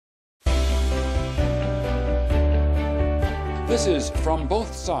This is From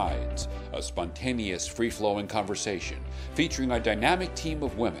Both Sides, a spontaneous, free-flowing conversation featuring a dynamic team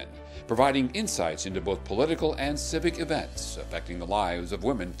of women, providing insights into both political and civic events affecting the lives of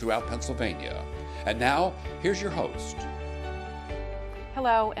women throughout Pennsylvania. And now, here's your host.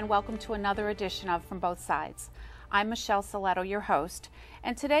 Hello, and welcome to another edition of From Both Sides. I'm Michelle Saletto, your host,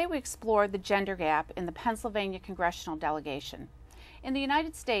 and today we explore the gender gap in the Pennsylvania congressional delegation. In the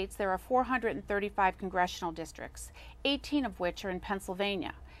United States, there are 435 congressional districts, 18 of which are in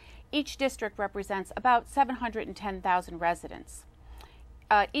Pennsylvania. Each district represents about 710,000 residents.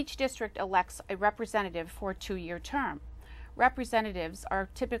 Each district elects a representative for a 2-year term. Representatives are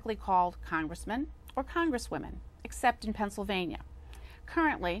typically called congressmen or congresswomen, except in Pennsylvania.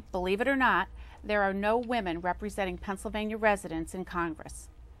 Currently, believe it or not, there are no women representing Pennsylvania residents in Congress.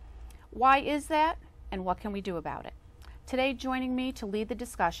 Why is that, and what can we do about it? Today, joining me to lead the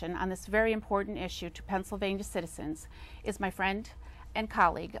discussion on this very important issue to Pennsylvania citizens is my friend and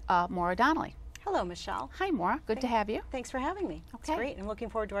colleague, Maura Donnelly. Hello, Michelle. Hi, Maura. Good to have you. Thanks for having me. Okay. It's great. I'm looking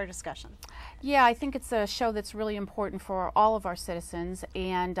forward to our discussion. Yeah, I think it's a show that's really important for all of our citizens,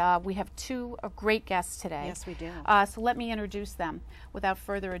 and we have two great guests today. Yes, we do. So let me introduce them without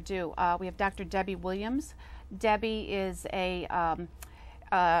further ado. We have Dr. Debbie Williams. Debbie is an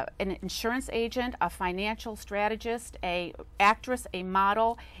insurance agent, a financial strategist, an actress, a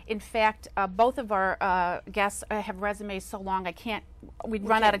model. In fact, both of our guests have resumes so long we'd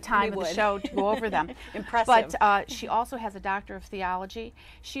run out of time in the show to go over them. Impressive. But she also has a doctor of theology.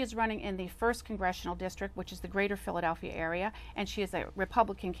 She is running in the 1st Congressional District, which is the greater Philadelphia area, and she is a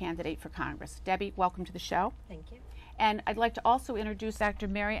Republican candidate for Congress. Debbie, welcome to the show. Thank you. And I'd like to also introduce Dr.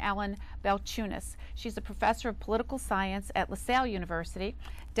 Mary Ellen Balchunis. She's a professor of political science at LaSalle University,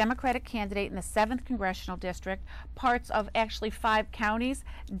 Democratic candidate in the 7th Congressional District, parts of actually 5 counties,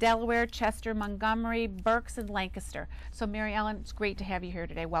 Delaware, Chester, Montgomery, Berks, and Lancaster. So Mary Ellen, it's great to have you here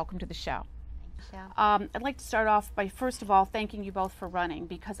today. Welcome to the show. I'd like to start off by, first of all, thanking you both for running,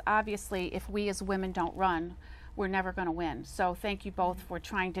 because obviously if we as women don't run, we're never going to win. So thank you both for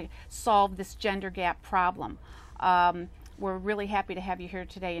trying to solve this gender gap problem. We're really happy to have you here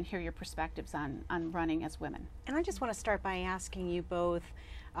today and hear your perspectives on running as women. And I just want to start by asking you both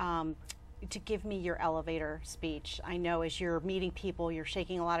to give me your elevator speech. I know as you're meeting people, you're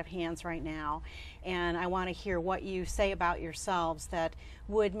shaking a lot of hands right now, and I want to hear what you say about yourselves that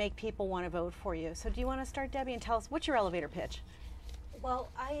would make people want to vote for you. So do you want to start, Debbie, and tell us, what's your elevator pitch? Well,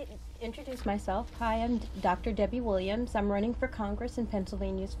 I introduce myself. Hi, I'm Dr. Debbie Williams. I'm running for Congress in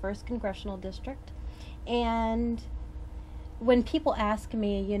Pennsylvania's 1st Congressional District. And when people ask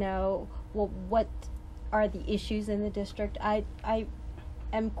me, well, what are the issues in the district, I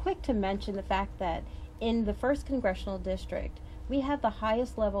am quick to mention the fact that in the 1st Congressional District, we have the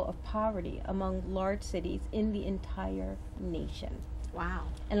highest level of poverty among large cities in the entire nation. Wow.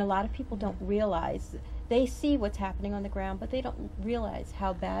 And a lot of people don't realize, they see what's happening on the ground, but they don't realize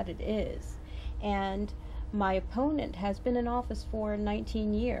how bad it is. And my opponent has been in office for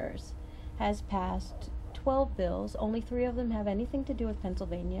 19 years, has passed 12 bills. Only 3 of them have anything to do with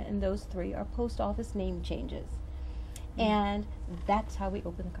Pennsylvania, and those 3 are post office name changes. And that's how we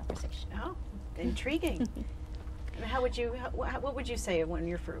open the conversation. Oh, intriguing. And what would you say when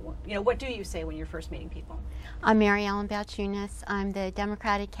you're what do you say when you're first meeting people? I'm Mary Ellen Balchunis. I'm the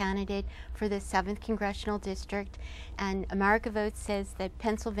Democratic candidate for the 7th Congressional District, and America Votes says that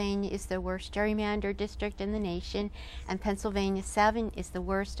Pennsylvania is the worst gerrymandered district in the nation, and Pennsylvania 7 is the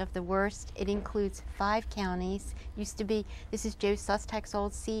worst of the worst. It includes 5 counties. This is Joe Sustek's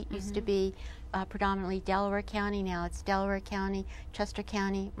old seat, used to be predominantly Delaware County. Now it's Delaware County, Chester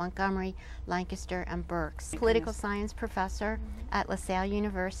County, Montgomery, Lancaster, and Berks. Political science professor at LaSalle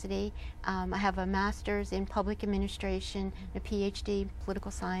University. I have a master's in public administration, a PhD in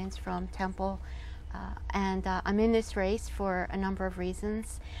political science from Temple, and I'm in this race for a number of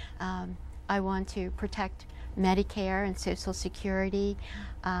reasons. I want to protect Medicare and Social Security,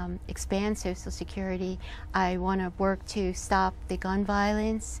 expand Social Security. I want to work to stop the gun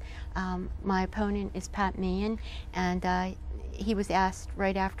violence. My opponent is Pat Meehan, and he was asked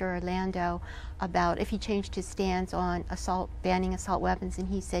right after Orlando about if he changed his stance on banning assault weapons, and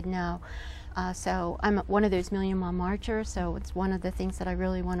he said no. So I'm one of those Million Mile Marchers, so it's one of the things that I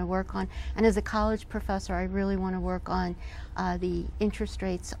really want to work on. And as a college professor, I really want to work on the interest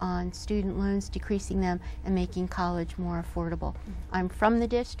rates on student loans, decreasing them and making college more affordable. I'm from the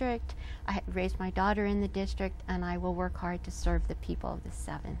district, I raised my daughter in the district, and I will work hard to serve the people of the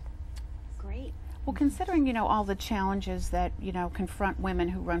 7th. Great. Well, considering, you know, all the challenges that, you know, confront women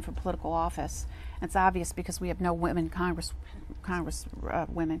who run for political office, it's obvious because we have no women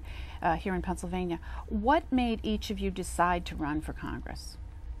women here in Pennsylvania. What made each of you decide to run for Congress?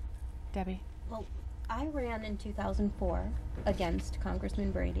 Debbie? Well, I ran in 2004 against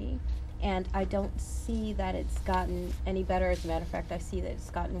Congressman Brady, and I don't see that it's gotten any better. As a matter of fact, I see that it's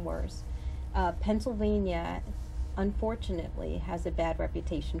gotten worse. Pennsylvania, unfortunately, has a bad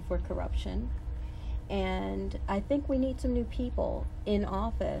reputation for corruption, and I think we need some new people in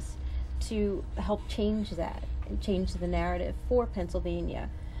office to help change that and change the narrative for Pennsylvania.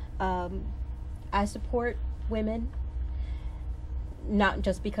 I support women, not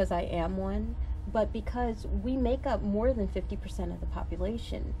just because I am one, but because we make up more than 50% of the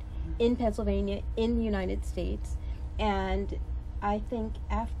population in Pennsylvania, in the United States, and I think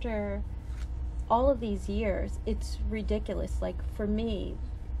after all of these years, it's ridiculous. Like, for me,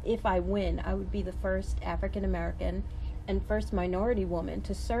 if I win, I would be the first African American and first minority woman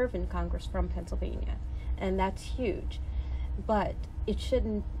to serve in Congress from Pennsylvania, and that's huge. But it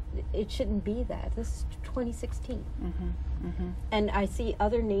shouldn't be that. This is 2016. And I see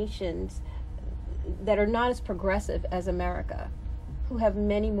other nations that are not as progressive as America, who have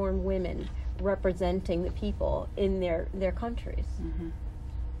many more women representing the people in their countries.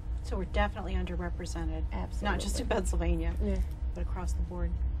 So we're definitely underrepresented. Absolutely. Not just in Pennsylvania, but across the board.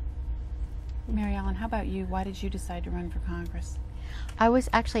 Mary Ellen, how about you? Why did you decide to run for Congress? I was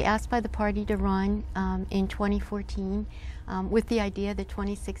actually asked by the party to run in 2014 with the idea that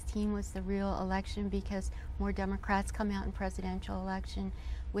 2016 was the real election because more Democrats come out in presidential election.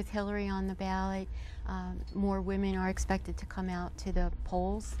 With Hillary on the ballot, more women are expected to come out to the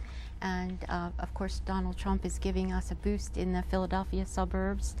polls. And of course, Donald Trump is giving us a boost in the Philadelphia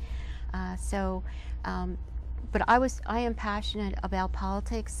suburbs. But I am passionate about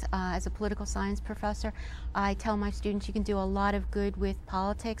politics. As a political science professor, I tell my students you can do a lot of good with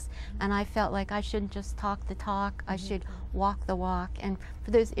politics, and I felt like I shouldn't just talk the talk, I should walk the walk. And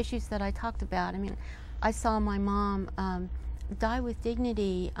for those issues that I talked about, I mean, I saw my mom die with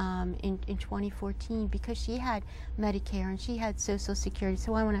dignity in 2014 because she had Medicare and she had Social Security,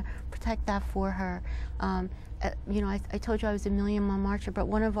 so I want to protect that for her. You know, I told you I was a Million Mile Marcher, but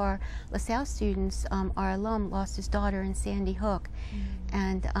one of our LaSalle students, our alum, lost his daughter in Sandy Hook.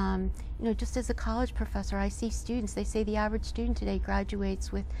 And, you know, just as a college professor, I see students, they say the average student today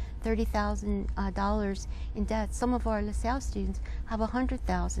graduates with $30,000 in debt. Some of our LaSalle students have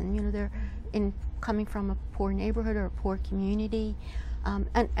 $100,000. You know, they're coming from a poor neighborhood or a poor community.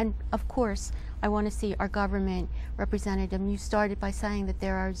 And of course, I want to see our government represented. You started by saying that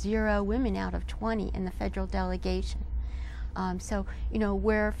there are 0 women out of 20 in the federal delegation. So, you know,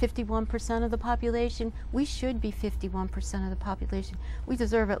 we're 51% of the population. We should be 51% of the population. We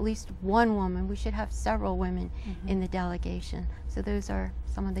deserve at least one woman. We should have several women in the delegation. So those are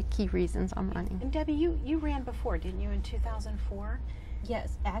some of the key reasons I'm running. And Debbie, you ran before, didn't you, in 2004?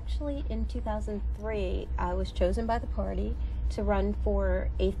 Yes, actually in 2003, I was chosen by the party to run for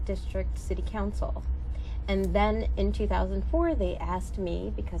 8th District City Council. And then in 2004, they asked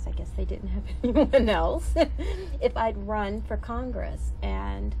me, because I guess they didn't have anyone else, if I'd run for Congress.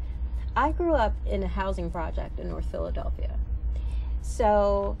 And I grew up in a housing project in North Philadelphia.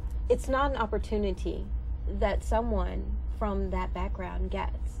 So it's not an opportunity that someone from that background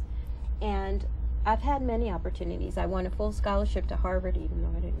gets. And I've had many opportunities. I won a full scholarship to Harvard, even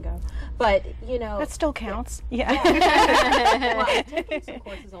though I didn't go. But, you know... That still counts. Yeah. Well, I'm taking some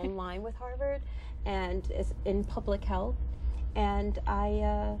courses online with Harvard, and it's in public health. And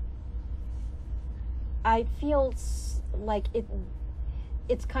I feel like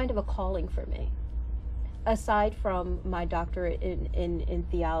it's kind of a calling for me. Aside from my doctorate in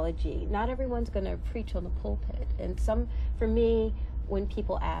theology, not everyone's going to preach on the pulpit. And for me, when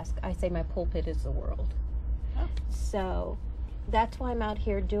people ask, I say my pulpit is the world. Oh. So that's why I'm out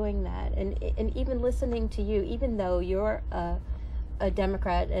here doing that. And even listening to you, even though you're a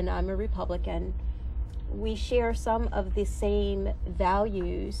Democrat and I'm a Republican, we share some of the same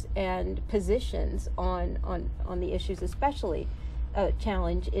values and positions on the issues, especially a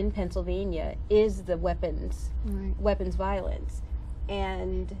challenge in Pennsylvania is the weapons violence.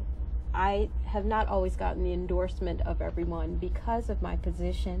 And I have not always gotten the endorsement of everyone because of my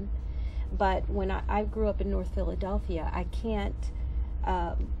position, but when I grew up in North Philadelphia, I can't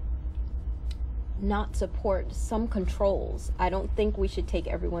not support some controls. I don't think we should take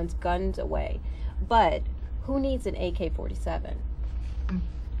everyone's guns away, but who needs an AK-47?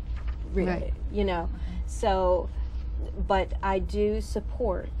 Really, you know? So, but I do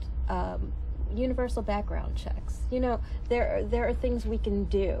support universal background checks. You know, there are things we can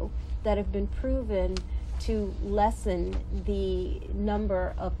do that have been proven to lessen the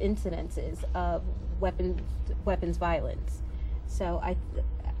number of incidences of weapons violence. So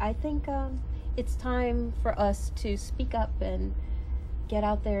I think it's time for us to speak up and get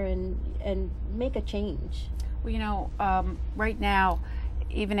out there and make a change. Well, you know, right now,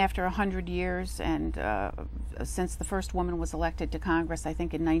 even after 100 years and since the first woman was elected to Congress, I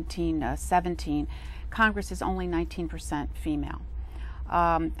think in 1917, Congress is only 19% female.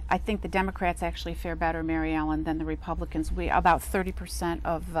 I think the Democrats actually fare better, Mary Ellen, than the Republicans. About 30%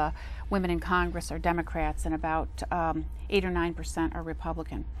 of women in Congress are Democrats and about 8 or 9% are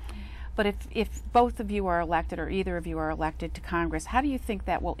Republican. But if both of you are elected, or either of you are elected to Congress, how do you think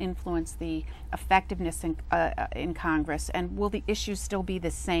that will influence the effectiveness in Congress? And will the issues still be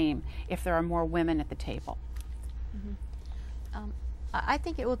the same if there are more women at the table? Mm-hmm. I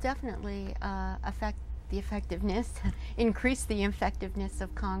think it will definitely affect the effectiveness, increase the effectiveness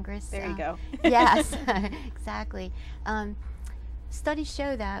of Congress. There you go. Yes, exactly. Studies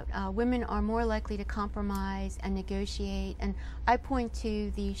show that women are more likely to compromise and negotiate, and I point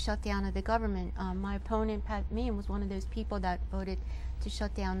to the shutdown of the government. My opponent, Pat Meehan, was one of those people that voted to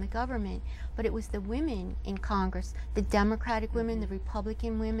shut down the government, but it was the women in Congress, the Democratic women, the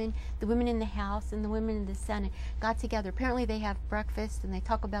Republican women, the women in the House, and the women in the Senate got together. Apparently they have breakfast and they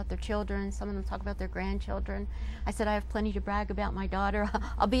talk about their children. Some of them talk about their grandchildren. I said I have plenty to brag about my daughter.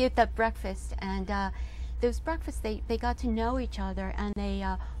 I'll be at that breakfast. And those breakfasts, they got to know each other, and they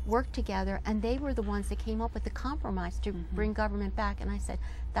worked together, and they were the ones that came up with the compromise to bring government back. And I said,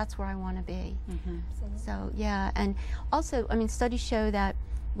 that's where I want to be. So yeah, and also, I mean, studies show that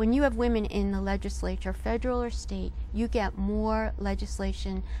when you have women in the legislature, federal or state, you get more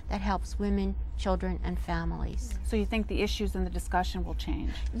legislation that helps women, children, and families. So you think the issues in the discussion will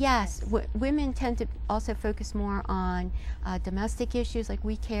change? Yes, women tend to also focus more on domestic issues, like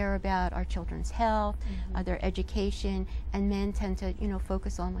we care about our children's health, their education, and men tend to, you know,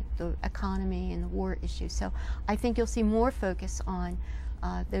 focus on like the economy and the war issues. So I think you'll see more focus on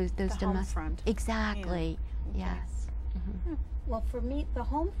those domestic. Home front. Exactly. Yeah. Yes. Well, for me, the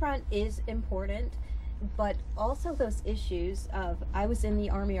home front is important, but also those issues of, I was in the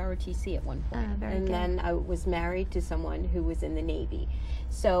Army ROTC at one point, and then I was married to someone who was in the Navy.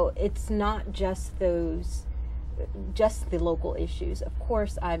 So it's not just those, just the local issues. Of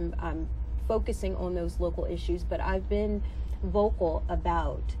course, I'm focusing on those local issues, but I've been vocal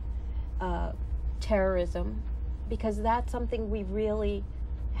about terrorism, because that's something we really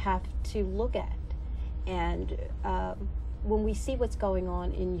have to look at. And when we see what's going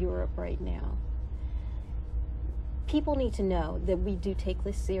on in Europe right now, people need to know that we do take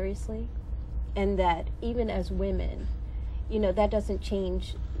this seriously, and that even as women, you know, that doesn't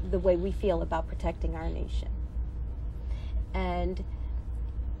change the way we feel about protecting our nation. And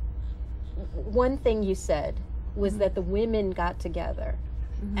one thing you said was that the women got together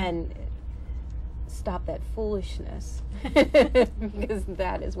and stopped that foolishness, because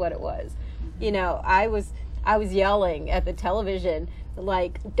that is what it was. You know, I was yelling at the television,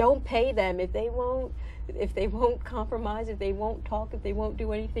 like, don't pay them if they won't compromise, if they won't talk, if they won't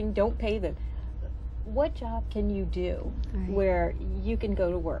do anything, don't pay them. What job can you do where you can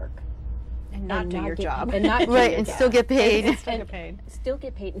go to work and not do your job, and not right, and still get paid, and still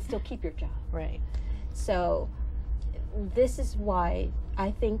get paid, and still keep your job? Right. So this is why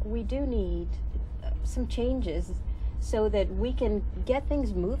I think we do need some changes so that we can get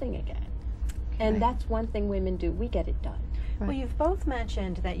things moving again. And that's one thing women do. We get it done. Right. Well, you've both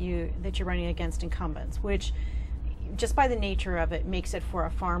mentioned that you're running against incumbents, which, just by the nature of it, makes it for a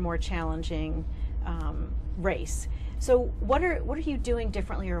far more challenging race. So, what are you doing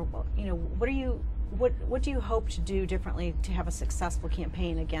differently, or you know, what do you hope to do differently to have a successful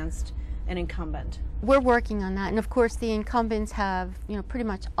campaign against an incumbent? We're working on that, and of course the incumbents have, you know, pretty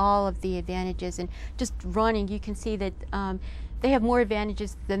much all of the advantages, and just running, you can see that they have more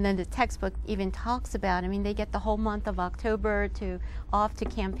advantages than the textbook even talks about. I mean, they get the whole month of October off to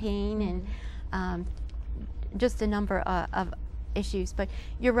campaign, and just a number of issues. But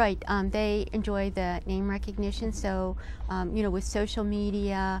you're right, they enjoy the name recognition. So, you know, with social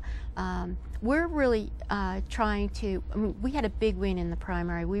media, we're really trying to, I mean, we had a big win in the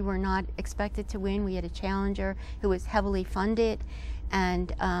primary. We were not expected to win. We had a challenger who was heavily funded,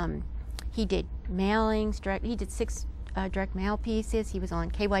 and he did mailings, he did 6 direct mail pieces. He was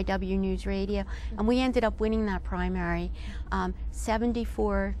on KYW News Radio, and we ended up winning that primary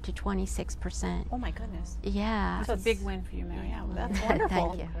 74 to 26%. Oh my goodness. Yeah. That's a big win for you, Mary Ellen. That's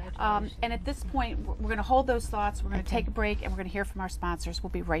wonderful. Thank you. And at this point, we're going to hold those thoughts. We're going to take a break, and we're going to hear from our sponsors.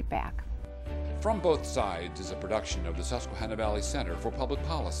 We'll be right back. From Both Sides is a production of the Susquehanna Valley Center for Public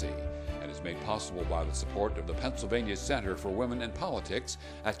Policy and is made possible by the support of the Pennsylvania Center for Women and Politics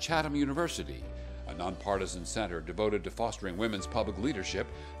at Chatham University, a nonpartisan center devoted to fostering women's public leadership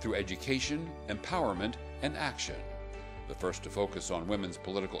through education, empowerment, and action. The first to focus on women's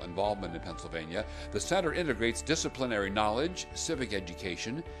political involvement in Pennsylvania, the center integrates disciplinary knowledge, civic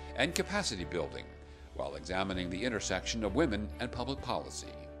education, and capacity building, while examining the intersection of women and public policy.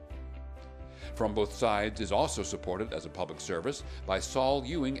 From Both Sides is also supported as a public service by Saul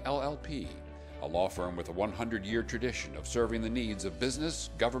Ewing LLP, a law firm with a 100-year tradition of serving the needs of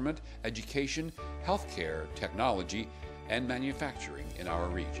business, government, education, healthcare, technology, and manufacturing in our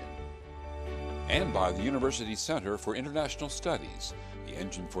region. And by the University Center for International Studies, the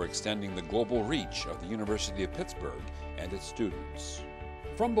engine for extending the global reach of the University of Pittsburgh and its students.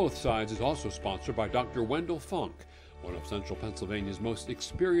 From Both Sides is also sponsored by Dr. Wendell Funk, one of Central Pennsylvania's most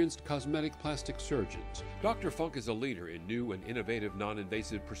experienced cosmetic plastic surgeons. Dr. Funk is a leader in new and innovative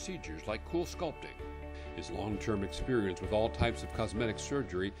non-invasive procedures like cool sculpting. His long-term experience with all types of cosmetic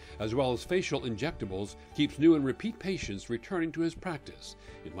surgery, as well as facial injectables, keeps new and repeat patients returning to his practice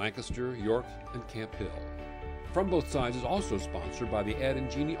in Lancaster, York, and Camp Hill. From Both Sides is also sponsored by the Ed and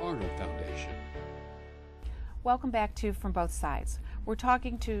Jeannie Arnold Foundation. Welcome back to From Both Sides. We're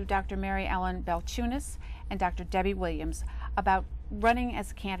talking to Dr. Mary Ellen Balchunis and Dr. Debbie Williams about running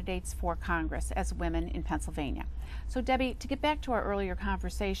as candidates for Congress as women in Pennsylvania. So Debbie, to get back to our earlier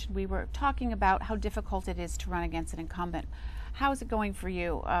conversation, we were talking about how difficult it is to run against an incumbent. How is it going for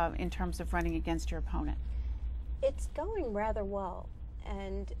you in terms of running against your opponent? It's going rather well,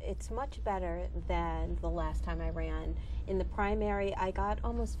 and it's much better than the last time I ran. In the primary, I got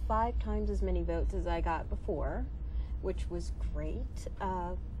almost 5 times as many votes as I got before, which was great.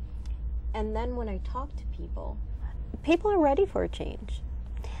 And then when I talk to people, people are ready for a change.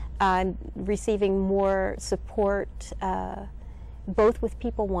 I'm receiving more support, both with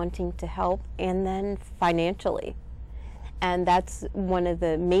people wanting to help and then financially. And that's one of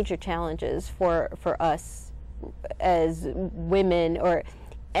the major challenges for us as women or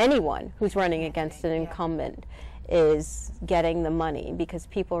anyone who's running against an incumbent is getting the money, because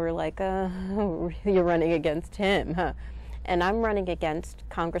people are like, you're running against him, huh? And I'm running against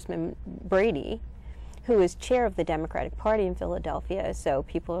Congressman Brady, who is chair of the Democratic Party in Philadelphia. So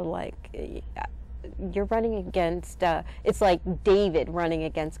people are like, you're running against, it's like David running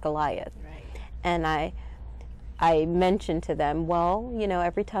against Goliath. Right. And I mentioned to them, well, you know,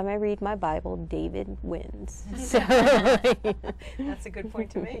 every time I read my Bible, David wins. So, that's a good point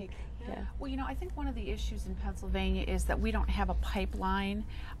to make. Yeah. Well, you know, I think one of the issues in Pennsylvania is that we don't have a pipeline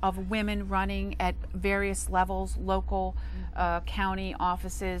of women running at various levels, local, county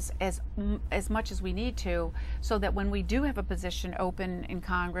offices, as much as we need to, so that when we do have a position open in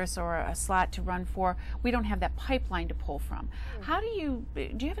Congress or a slot to run for, we don't have that pipeline to pull from. How do you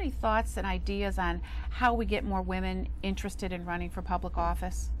have any thoughts and ideas on how we get more women interested in running for public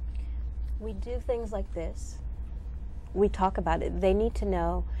office? We do things like this. We talk about it. They need to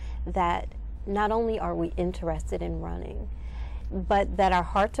know that not only are we interested in running, but that our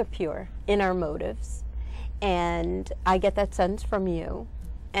hearts are pure in our motives. And I get that sense from you.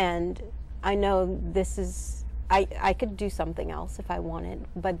 And I know this is, I could do something else if I wanted,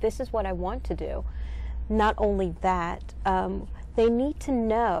 but this is what I want to do. Not only that, they need to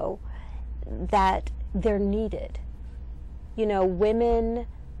know that they're needed. You know, women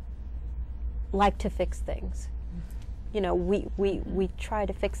like to fix things. You know, we try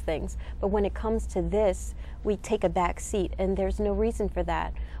to fix things, but when it comes to this, we take a back seat, and there's no reason for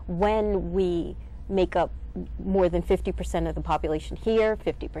that. When we make up more than 50% of the population here,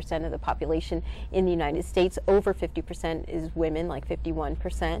 50% of the population in the United States, over 50% is women, like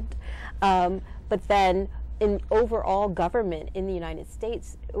 51%. But then in overall government in the United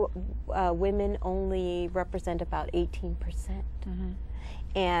States, women only represent about 18%. Mm-hmm.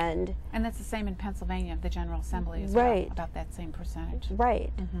 And that's the same in Pennsylvania, the General Assembly as right. well, about that same percentage. Right.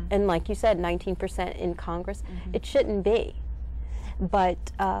 Mm-hmm. And like you said, 19% in Congress. Mm-hmm. It shouldn't be.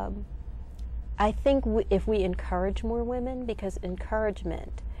 But I think if we encourage more women, because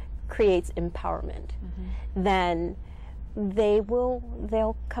encouragement creates empowerment, mm-hmm. then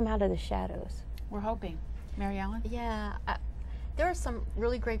they'll come out of the shadows. We're hoping. Mary Ellen? Yeah. There are some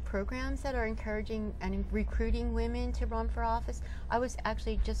really great programs that are encouraging and recruiting women to run for office. I was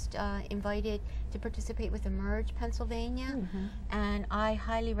actually just invited to participate with Emerge Pennsylvania, mm-hmm. and I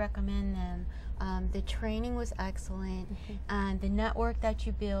highly recommend them. The training was excellent, mm-hmm. and the network that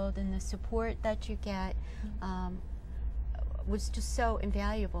you build and the support that you get was just so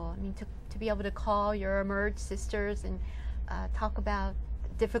invaluable. I mean, to be able to call your Emerge sisters and talk about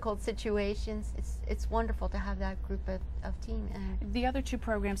difficult situations. It's wonderful to have that group of team. And The other two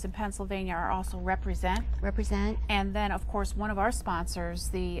programs in Pennsylvania are also Represent. And then, of course, one of our sponsors,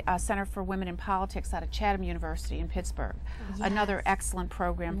 the Center for Women in Politics out of Chatham University in Pittsburgh. Yes. Another excellent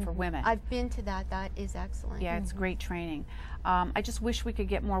program for women. I've been to that. That is excellent. Yeah, it's great training. I just wish we could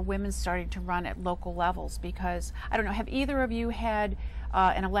get more women starting to run at local levels, because, I don't know, have either of you had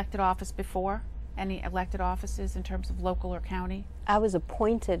an elected office before? Any elected offices in terms of local or county? I was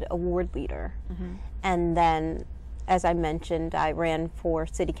appointed a ward leader, and then, as I mentioned, I ran for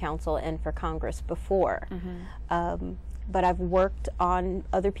city council and for Congress before. But I've worked on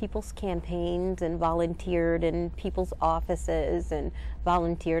other people's campaigns and volunteered in people's offices and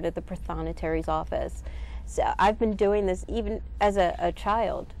volunteered at the Prothonotari's office. So I've been doing this even as a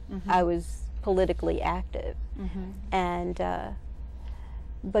child. I was politically active, and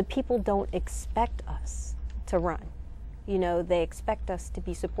but people don't expect us to run. You know, they expect us to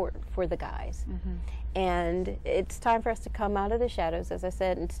be support for the guys. And it's time for us to come out of the shadows, as I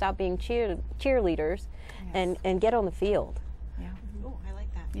said, and stop being cheerleaders and get on the field. Yeah. Oh, I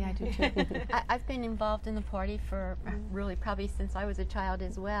like that. Yeah, I do too. I've been involved in the party for really probably since I was a child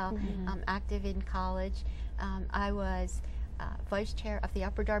as well. Active in college. I was vice chair of the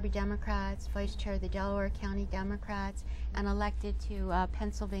Upper Darby Democrats, vice chair of the Delaware County Democrats, and elected to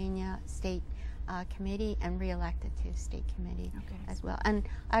Pennsylvania State Committee and re-elected to State Committee as well. And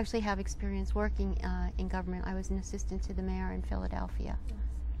I actually have experience working in government. I was an assistant to the mayor in Philadelphia.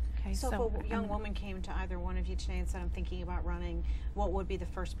 Okay, So if a young woman came to either one of you today and said, I'm thinking about running, what would be the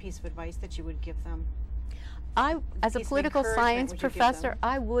first piece of advice that you would give them? As a piece of political encouragement science would you give professor, them?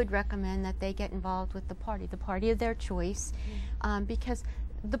 I would recommend that they get involved with the party of their choice, because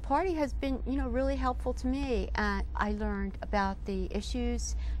the party has been, really helpful to me. I learned about the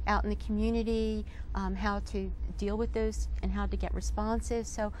issues out in the community, how to deal with those and how to get responses.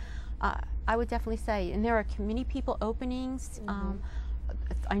 So I would definitely say, and there are committee people openings,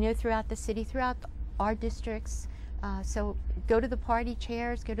 I know throughout the city, throughout our districts. So go to the party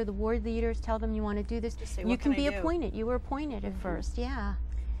chairs, go to the ward leaders, tell them you want to do this. say, You "What can can be I do?" appointed. You were appointed at first, yeah.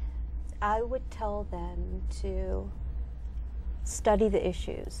 I would tell them to study the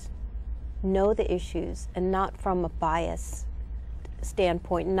issues, know the issues, and not from a bias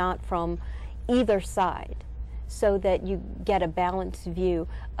standpoint, not from either side, so that you get a balanced view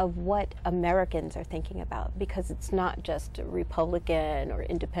of what Americans are thinking about, because it's not just a Republican or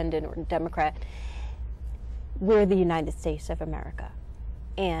independent or Democrat. We're the United States of America.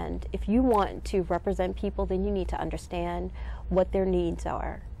 And if you want to represent people, then you need to understand what their needs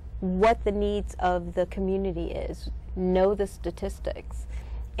are, what the needs of the community is, know the statistics,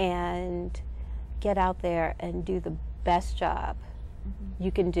 and get out there and do the best job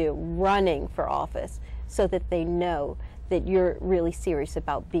you can do running for office, so that they know that you're really serious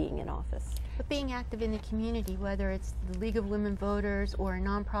about being in office. But being active in the community, whether it's the League of Women Voters or a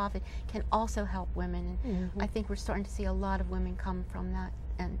nonprofit, can also help women. And I think we're starting to see a lot of women come from that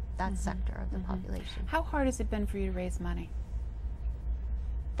and that sector of the population. How hard has it been for you to raise money?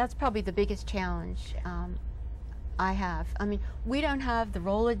 That's probably the biggest challenge I have. I mean, we don't have the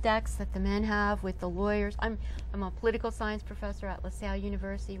Rolodex that the men have with the lawyers. I'm a political science professor at LaSalle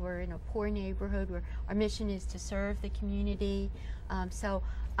University. We're in a poor neighborhood where our mission is to serve the community. So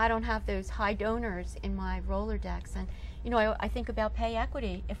I don't have those high donors in my Rolodex. And I think about pay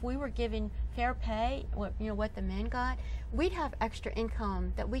equity. If we were given fair pay, what the men got, we'd have extra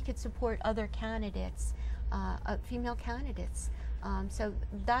income that we could support other candidates, female candidates. So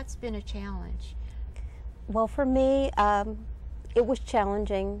that's been a challenge. Well, for me, it was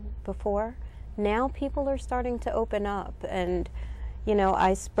challenging before. Now people are starting to open up, and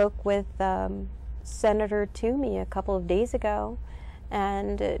I spoke with Senator Toomey a couple of days ago,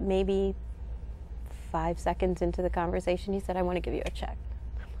 and maybe 5 seconds into the conversation, he said, "I want to give you a check."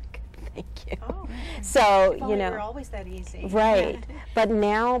 I'm like, "Thank you." Oh, so you're always that easy. Right. But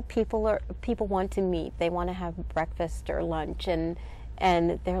now people want to meet. They want to have breakfast or lunch, and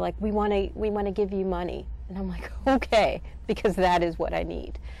they're like, we want to give you money. And I'm like, okay, because that is what I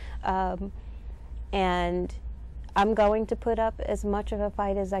need. And I'm going to put up as much of a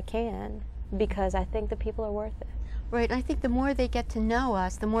fight as I can, because I think the people are worth it. Right, I think the more they get to know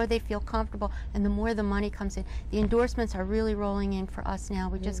us, the more they feel comfortable, and the more the money comes in. The endorsements are really rolling in for us now.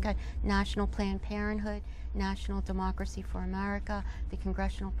 We just got National Planned Parenthood, National Democracy for America, the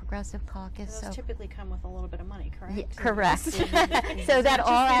Congressional Progressive Caucus. Those typically come with a little bit of money, correct? Yeah, correct. Yes. So that all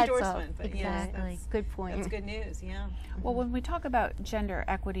adds up. Endorsement, but Exactly. yes, Good point. That's good news, yeah. Well, when we talk about gender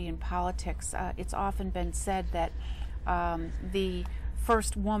equity in politics, it's often been said that the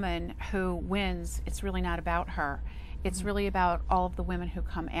first woman who wins, it's really not about her. It's really about all of the women who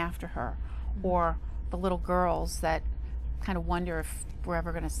come after her, or the little girls that kind of wonder if we're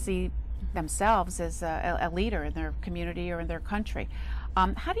ever going to see themselves as a leader in their community or in their country.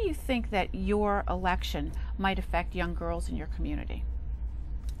 How do you think that your election might affect young girls in your community?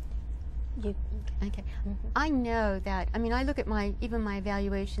 Okay. I know that, I mean, I look at even my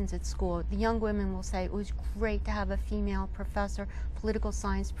evaluations at school. The young women will say it was great to have a female professor. Political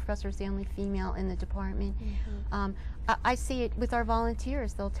science professor is the only female in the department. I see it with our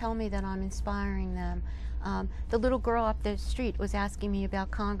volunteers. They'll tell me that I'm inspiring them. The little girl up the street was asking me about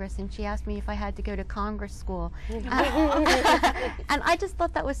Congress, and she asked me if I had to go to Congress school. And I just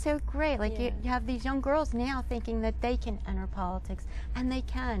thought that was so great. Like, you have these young girls now thinking that they can enter politics, and they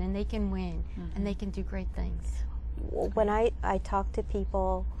can win, and they can do great things. When I talk to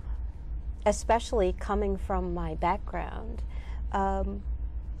people, especially coming from my background, a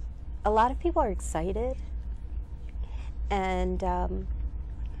lot of people are excited, and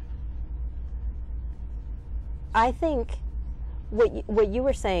I think what you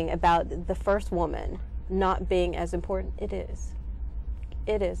were saying about the first woman not being as important, it is.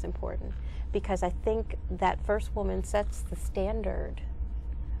 It is important, because I think that first woman sets the standard,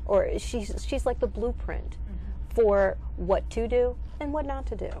 or she's like the blueprint for what to do and what not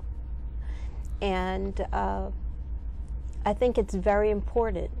to do. And I think it's very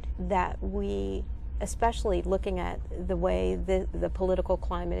important that we, especially looking at the way the political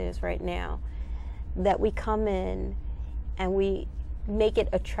climate is right now, that we come in and we make it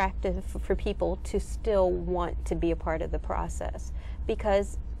attractive for people to still want to be a part of the process.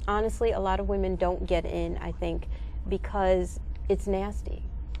 Because honestly, a lot of women don't get in, I think, because it's nasty.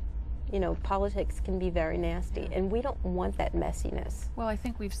 You know, politics can be very nasty, and we don't want that messiness. Well, I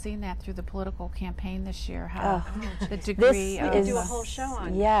think we've seen that through the political campaign this year, how the degree of... We do a whole show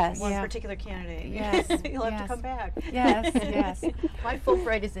on one particular candidate. Yes. You'll have to come back. Yes, yes. My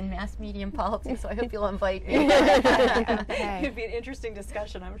Fulbright is in mass media and politics, so I hope you'll invite me. Okay. It'd be an interesting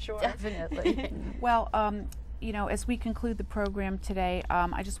discussion, I'm sure. Definitely. Well, you know, as we conclude the program today,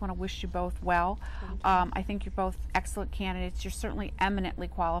 I just want to wish you both well. I think you're both excellent candidates. You're certainly eminently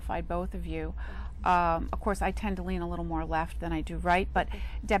qualified, both of you. Of course, I tend to lean a little more left than I do right, but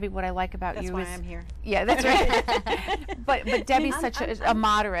Debbie, what I like about you is... That's why I'm here. Yeah, that's right. but Debbie's such a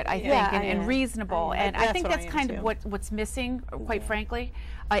moderate, I think, and reasonable, and I think that's kind of what's missing, quite frankly,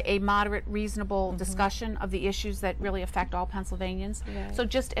 a moderate, reasonable discussion of the issues that really affect all Pennsylvanians. Right. So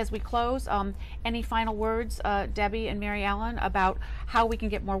just as we close, any final words, Debbie and Mary Ellen, about how we can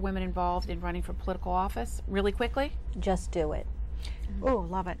get more women involved in running for political office, really quickly? Just do it. Oh,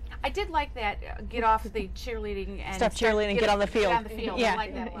 love it. I did like that, get off the cheerleading and Stop cheerleading, get on the field. Get on the field. Yeah. I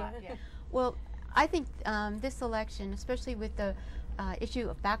like that a lot. Yeah. Well, I think this election, especially with the issue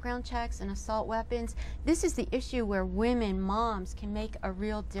of background checks and assault weapons, this is the issue where women, moms, can make a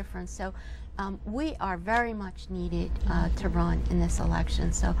real difference. So we are very much needed to run in this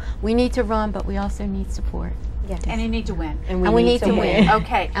election. So we need to run, but we also need support. Yes. And you need to win. And we need to win.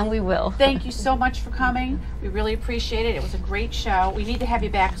 Okay. And we will. Thank you so much for coming. We really appreciate it. It was a great show. We need to have you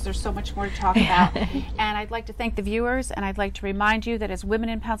back because there's so much more to talk about. And I'd like to thank the viewers, and I'd like to remind you that as women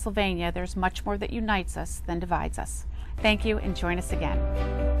in Pennsylvania, there's much more that unites us than divides us. Thank you, and join us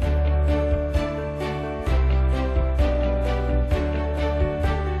again.